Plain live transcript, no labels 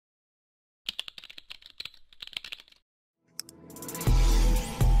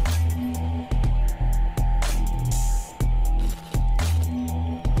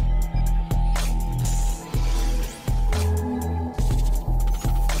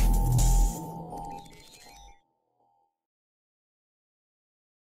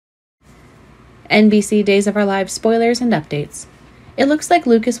NBC Days of Our Lives spoilers and updates. It looks like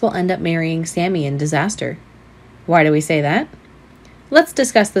Lucas will end up marrying Sammy in Disaster. Why do we say that? Let's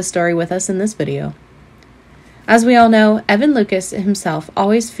discuss this story with us in this video. As we all know, Evan Lucas himself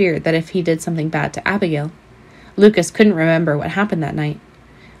always feared that if he did something bad to Abigail. Lucas couldn't remember what happened that night,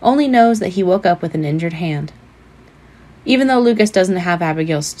 only knows that he woke up with an injured hand. Even though Lucas doesn't have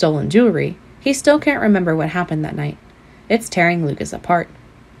Abigail's stolen jewelry, he still can't remember what happened that night. It's tearing Lucas apart.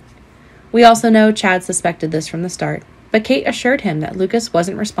 We also know Chad suspected this from the start, but Kate assured him that Lucas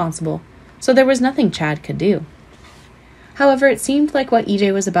wasn't responsible, so there was nothing Chad could do. However, it seemed like what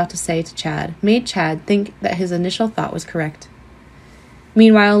EJ was about to say to Chad made Chad think that his initial thought was correct.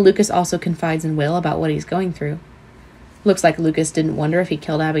 Meanwhile, Lucas also confides in Will about what he's going through. Looks like Lucas didn't wonder if he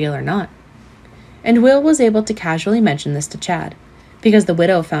killed Abigail or not. And Will was able to casually mention this to Chad, because the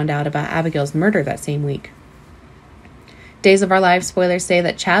widow found out about Abigail's murder that same week. Days of Our Lives spoilers say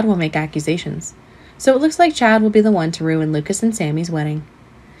that Chad will make accusations, so it looks like Chad will be the one to ruin Lucas and Sammy's wedding.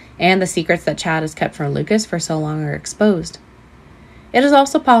 And the secrets that Chad has kept from Lucas for so long are exposed. It is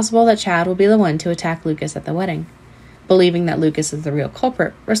also possible that Chad will be the one to attack Lucas at the wedding, believing that Lucas is the real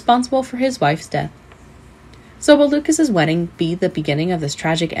culprit responsible for his wife's death. So will Lucas's wedding be the beginning of this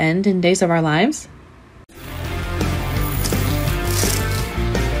tragic end in Days of Our Lives?